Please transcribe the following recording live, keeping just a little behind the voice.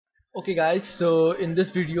Okay guys, so in this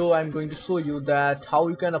video I'm going to show you that how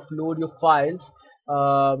you can upload your files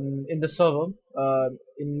in the server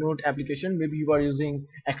in Node application. Maybe you are using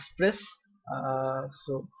Express.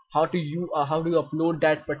 So how do you upload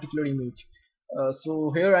that particular image?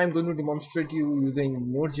 So here I'm going to demonstrate you using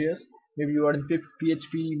Node.js. Maybe you are in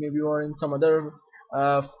PHP, maybe you are in some other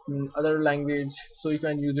language, so you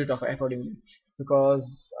can use it accordingly. Because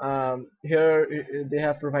here they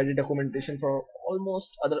have provided documentation for almost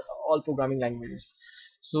other all programming languages.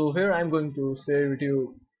 So here I'm going to share with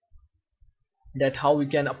you that how we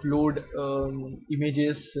can upload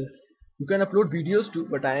images. You can upload videos too,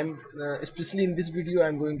 but I am especially in this video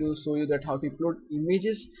I'm going to show you that how to upload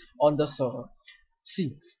images on the server.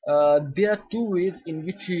 See, there are two ways in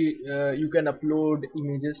which you can upload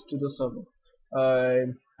images to the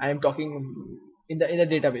server. I am talking in a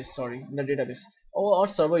database, sorry, in the database or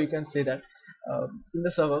server. You can say that in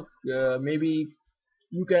the server, maybe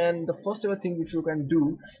you can the first ever thing which you can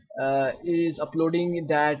do is uploading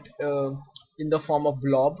that in the form of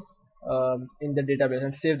blob in the database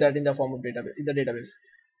and save that in the form of database in the database.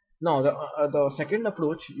 Now the second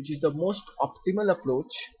approach, which is the most optimal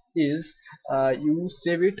approach, is you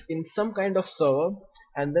save it in some kind of server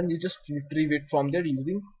and then you just retrieve it from there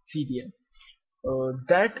using CDN.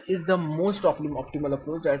 That is the most optimal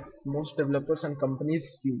approach that most developers and companies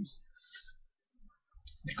use,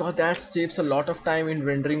 because that saves a lot of time in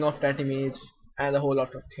rendering of that image and a whole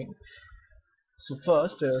lot of things. So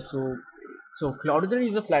first, Cloudinary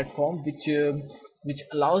is a platform which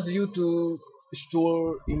allows you to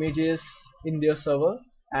store images in their server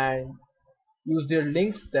and use their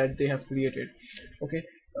links that they have created. Okay,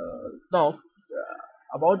 now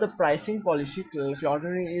about the pricing policy,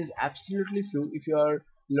 Cloudinary is absolutely free if you are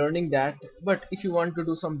learning that. But if you want to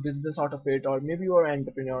do some business out of it, or maybe you are an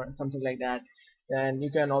entrepreneur something like that, then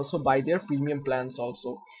you can also buy their premium plans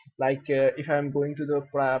also. Like if I am going to the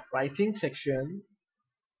pricing section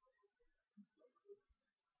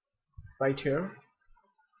right here.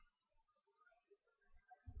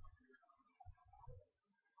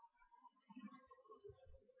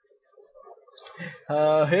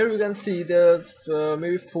 Here you can see there's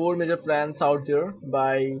maybe four major plans out there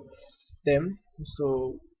by them.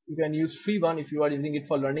 So you can use free one if you are using it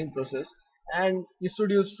for learning process, and you should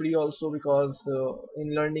use free also, because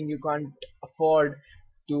in learning you can't afford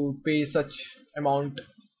to pay such amount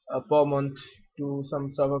per month to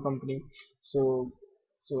some server company. So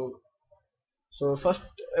so so first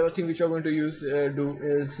everything which you're going to do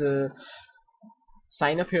is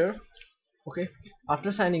sign up here. Okay,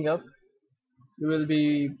 after signing up you will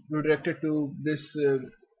be redirected to this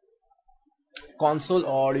console,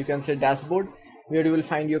 or you can say dashboard, where you will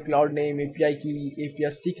find your cloud name, API key,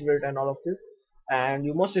 API secret, and all of this. And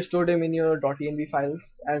you must store them in your .env files,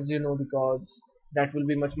 as you know, because that will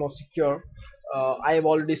be much more secure. I have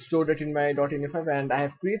already stored it in my .env file, and I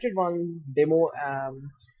have created one demo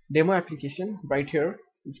application right here,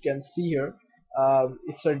 which you can see here.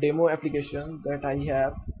 It's a demo application that I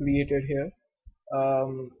have created here,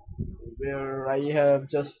 um, where I have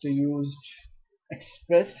just used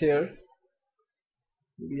Express here.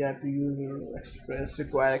 We have to use Express,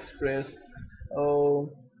 require Express.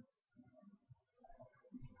 Oh,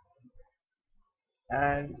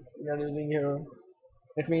 and we are using here.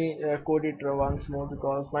 Let me code it once more,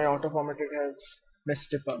 because my auto formatted has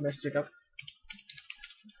messed it up.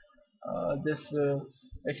 This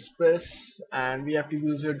Express, and we have to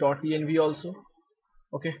use your .env also.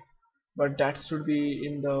 Okay, but that should be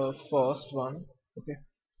in the first one. Okay,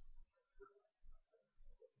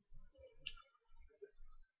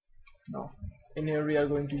 now in here we are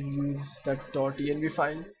going to use that .env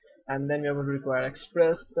file, and then we are going to require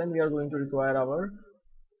Express. Then we are going to require our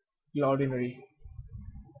Cloudinary.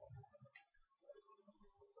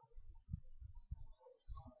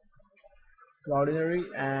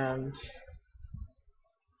 And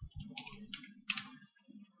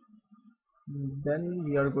then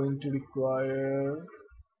we are going to require,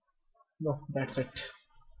 no, that's it.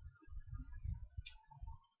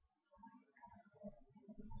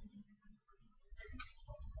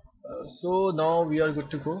 So now we are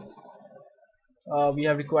good to go. We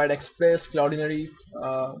have required Express, Cloudinary,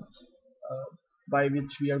 by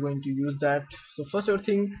which we are going to use that. So first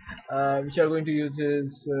thing which we are going to use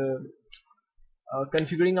is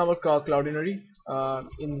configuring our Cloudinary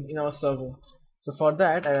in our server. So for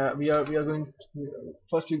that we are going to,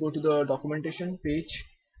 first we go to the documentation page,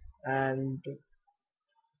 and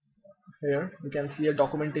here you can see a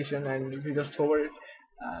documentation, and if you just hover it,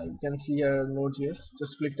 you can see a Node.js.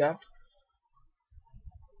 Just click that.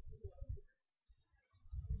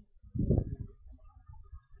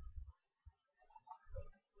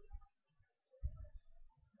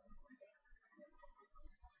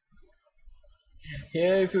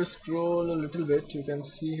 Here if you scroll a little bit, you can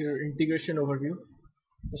see here integration overview.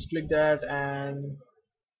 Just click that, and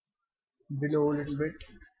below a little bit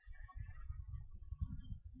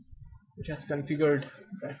it has configured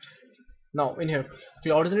that. Now in here,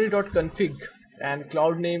 cloudinary.config and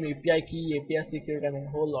cloud name, API key, API secret, and a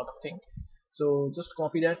whole lot of things. So just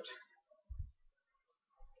copy that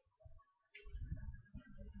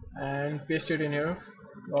and paste it in here.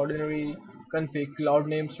 Cloudinary config, cloud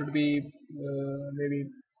name should be maybe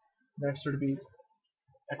that should be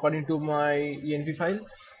according to my env file.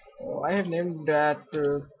 I have named that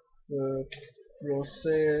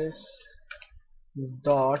process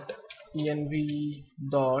dot env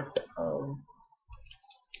dot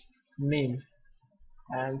name,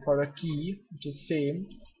 and for the key which is same,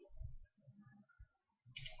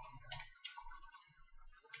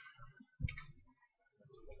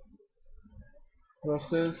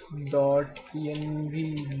 process dot env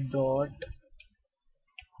dot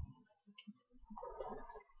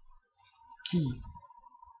key,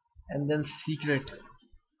 and then secret,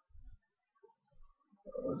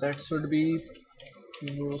 that should be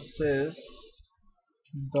process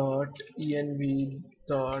dot env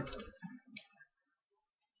dot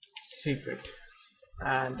secret.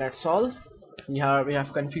 And that's all. We have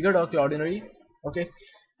configured our Cloudinary. Okay,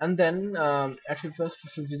 and then actually first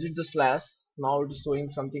if you visit the slash, now it is showing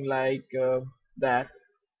something like that,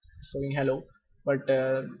 showing hello, but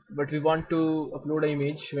we want to upload an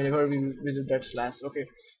image whenever we visit that slash. Okay,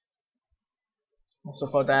 so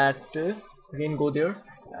for that again go there.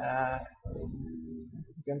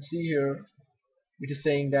 You can see here it is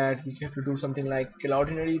saying that we have to do something like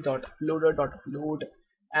cloudinary.uploader.upload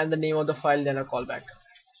and the name of the file, then a callback.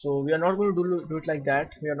 So we are not going to do it like that.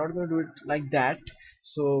 We are not going to do it like that.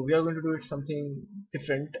 So we are going to do it something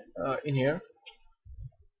different in here.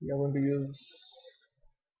 We are going to use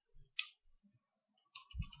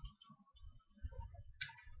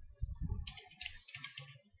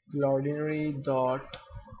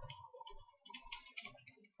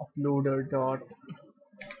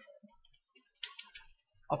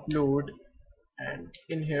cloudinary.uploader.upload, and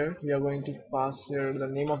in here we are going to pass here the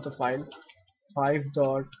name of the file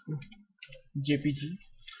 5.jpg,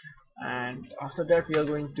 and after that we are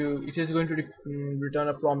going to it is going to return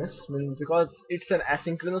a promise, because it's an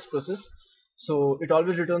asynchronous process, so it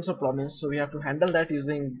always returns a promise. So we have to handle that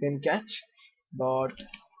using then catch dot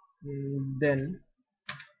then,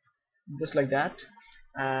 just like that.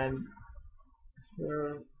 And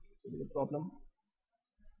here is the problem.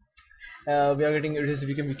 We are getting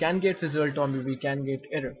we can get result or we can get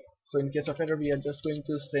error. So in case of error, we are just going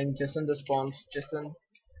to send JSON response, JSON,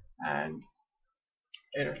 and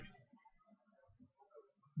error.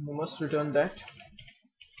 We must return that.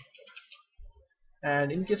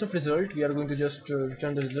 And in case of result, we are going to just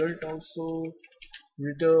return the result also.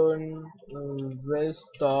 Return res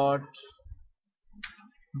dot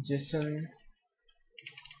JSON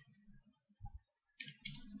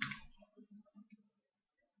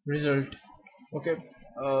result. Okay,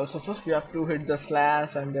 so first we have to hit the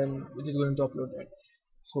slash, and then it is going to upload that.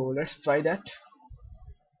 So let's try that.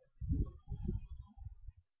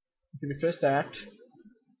 If you refresh that,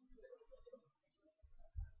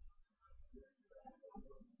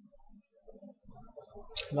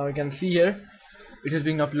 now you can see here it is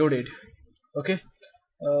being uploaded. Okay,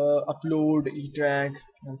 upload eTrag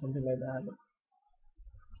and something like that.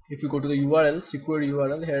 If you go to the URL, secure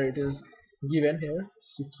URL, here it is given here,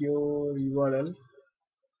 secure URL,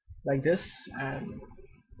 like this, and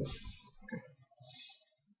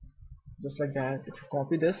just like that. If you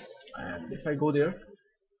copy this, and if I go there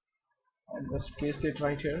and just paste it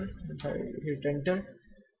right here, if I hit enter,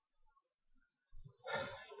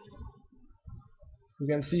 you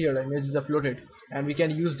can see here the image is uploaded, and we can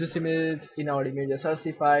use this image in our image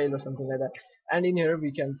src file or something like that. And in here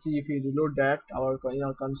we can see, if we reload that in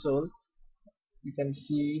our console, you can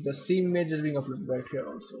see the same image is being uploaded right here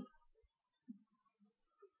also.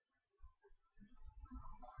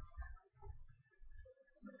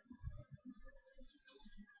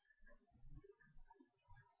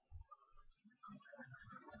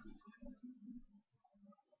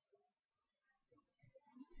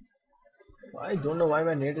 I don't know why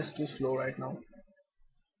my net is too slow right now.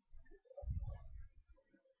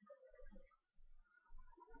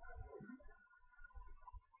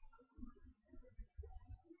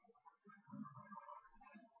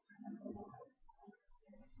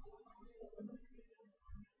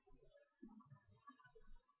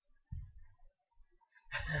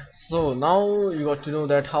 So now you got to know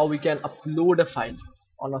that how we can upload a file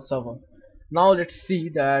on a server. Now let's see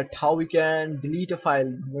that how we can delete a file.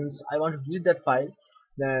 Means I want to delete that file.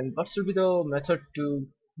 then what should be the method to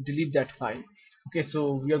delete that file? Okay,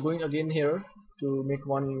 so we are going again here to make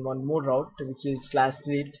one more route, which is slash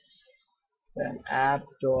delete, then app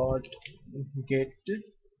dot get.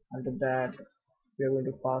 Under that we are going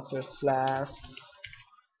to pass a slash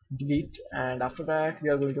delete, and after that we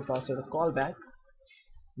are going to pass a callback.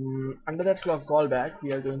 Under that callback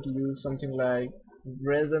we are going to use something like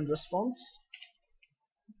res and response,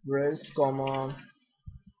 res comma,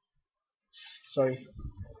 sorry,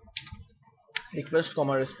 request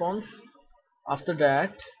comma response. After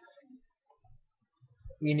that,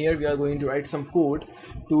 in here we are going to write some code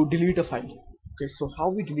to delete a file. Okay, so how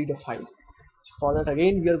we delete a file? So for that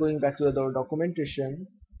again we are going back to the documentation.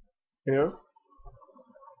 Here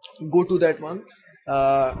go to that one,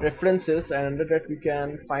 references, and under that we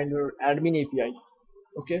can find your admin API.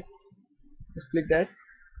 Okay, just click that.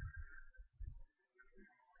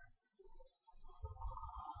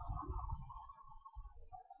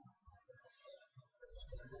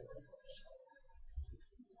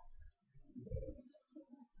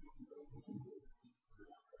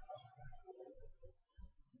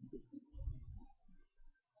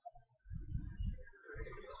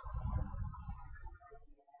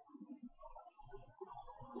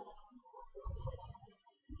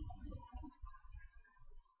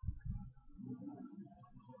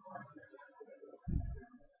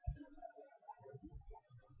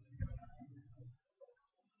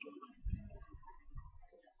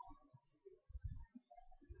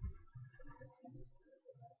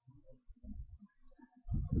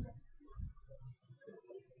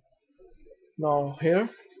 Now here,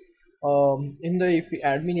 in the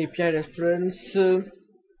admin API reference,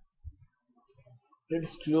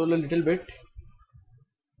 let's scroll a little bit,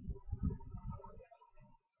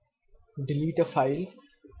 delete a file.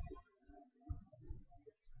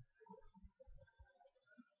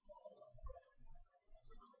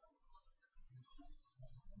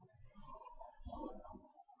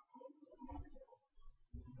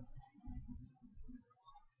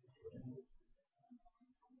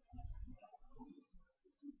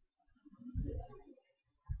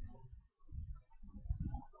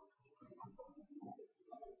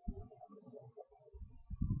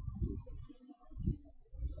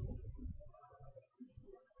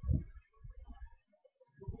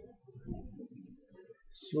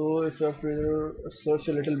 So if you have to search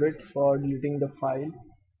a little bit for deleting the file,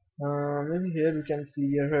 maybe here we can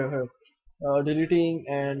see here, deleting,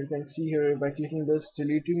 and you can see here by clicking this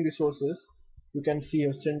deleting resources, you can see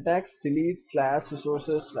here syntax delete slash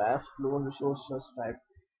resources slash clone resources type.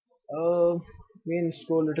 We can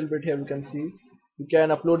scroll a little bit. Here we can see you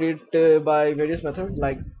can upload it by various methods,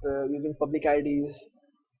 like using public IDs,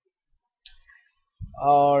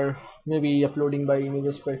 or maybe uploading by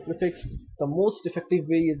images by prefix. The most effective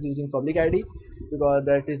way is using public ID, because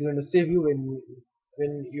that is going to save you when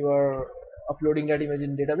you are uploading that image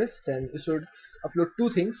in database. Then you should upload two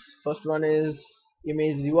things. First one is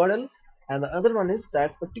image URL, and the other one is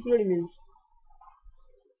that particular image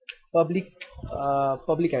public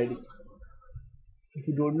public ID. If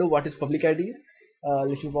you don't know what is public ID,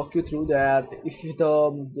 let me walk you through that. If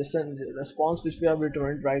the response which we have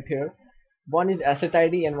returned right here, one is asset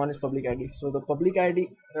ID and one is public ID. So the public ID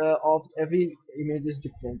of every image is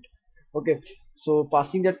different. Okay, so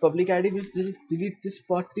passing that public ID will delete this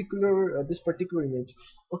particular image.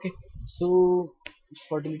 Okay, so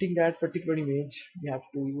for deleting that particular image, we have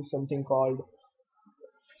to use something called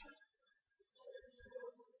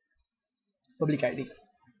public ID.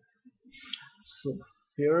 So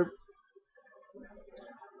here,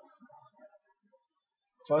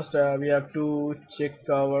 first we have to check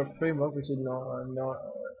our framework, which is no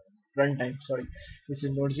runtime, sorry, which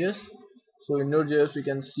is Node.js. So in Node.js we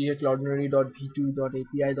can see a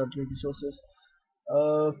cloudinary.v2.api.delete resources.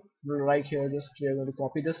 Right here, just we are going to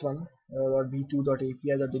copy this one,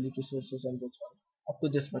 v2.api.delete resources, and this one up to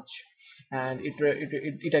this much, and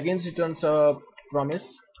it again returns a promise.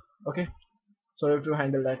 Okay, so you have to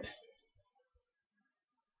handle that.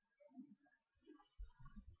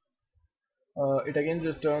 It again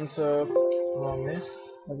returns a promise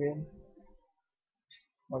again.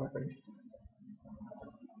 What happened?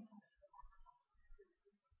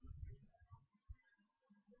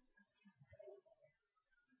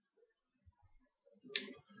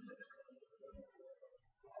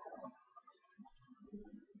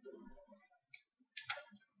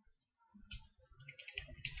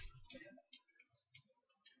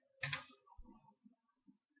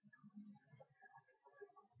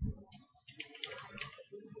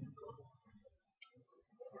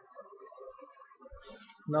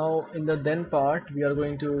 Now in the then part we are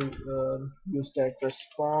going to use that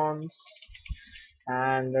response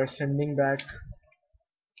and are sending back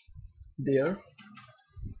there.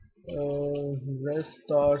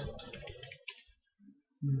 Restart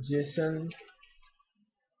JSON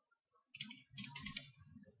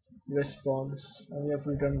response, and we have to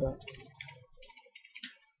return that.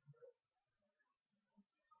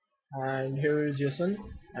 And here is JSON,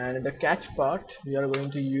 and in the catch part we are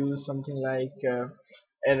going to use something like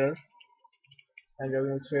error, and we are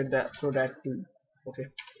going to throw that too. Okay.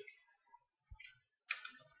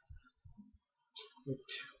 Good.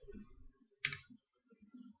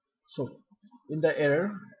 So in the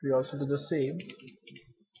error we also do the same.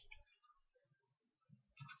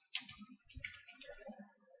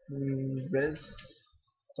 Res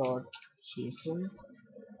dot JSON.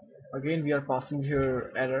 Again we are passing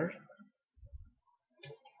here error,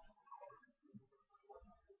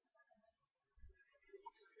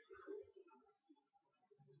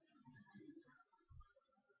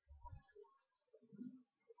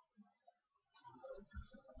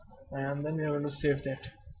 and then we are going to save that.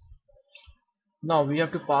 Now we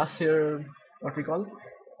have to pass here what we call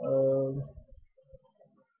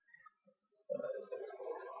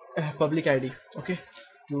public ID, okay,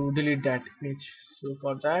 to delete that image. So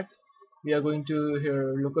for that we are going to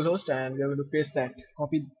here localhost, and we are going to paste that,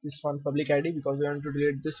 copy this one public ID, because we want to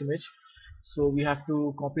delete this image. So we have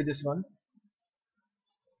to copy this one,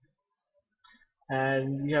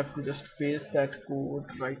 and we have to just paste that code,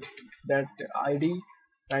 right, that ID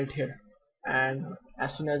right here. And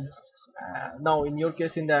as soon as now in your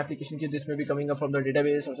case, in the application key, this may be coming up from the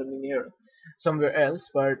database or something here somewhere else,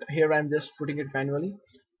 but here I'm just putting it manually.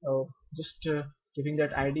 Just giving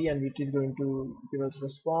that ID, and it is going to give us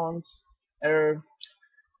response error.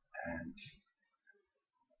 And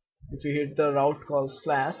if we hit the route call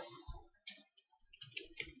slash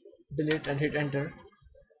delete and hit enter,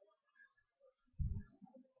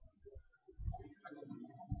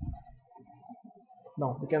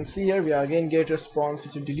 now you can see here we again get response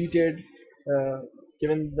which is deleted, uh,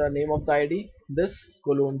 given the name of the ID, this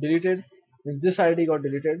colon deleted, and this ID got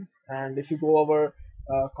deleted. And if you go over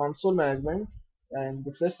console management and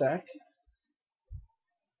refresh that,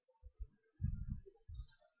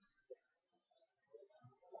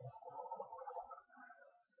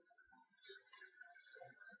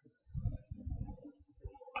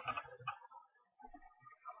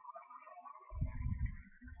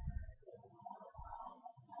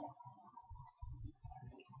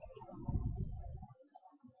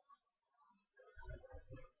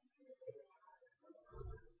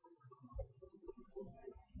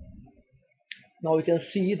 now we can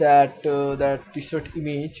see that that t-shirt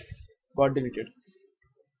image got deleted.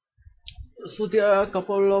 So there are a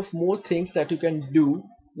couple of more things that you can do,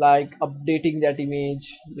 like updating that image.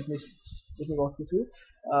 Let me walk you through.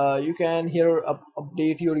 You can here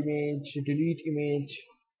update your image, delete image.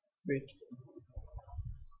 Wait,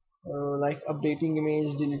 like updating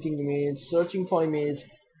image, deleting image, searching for image,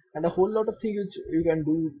 and a whole lot of things which you can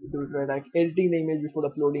do it, like editing the image before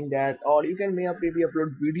uploading that, or you can maybe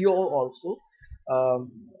upload video also.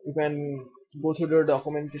 You can go through the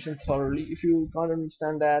documentation thoroughly. If you can't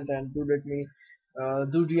understand that, then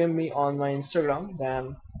do DM me on my Instagram,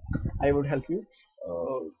 then I would help you.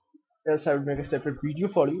 Else I would make a separate video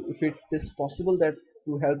for you. If it is possible that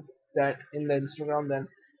to help that in the Instagram, then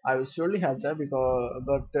I will surely help that,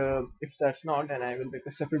 because if that's not, then I will make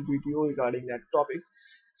a separate video regarding that topic,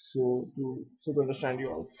 so to understand you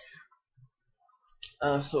all.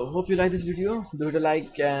 So hope you like this video. Do it a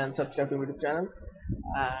like and subscribe to my YouTube channel.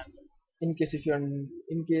 And in case if you're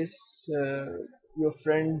in case your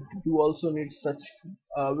friend do also need such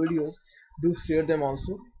videos, do share them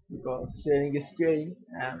also, because sharing is caring.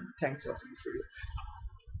 And thanks for watching this video.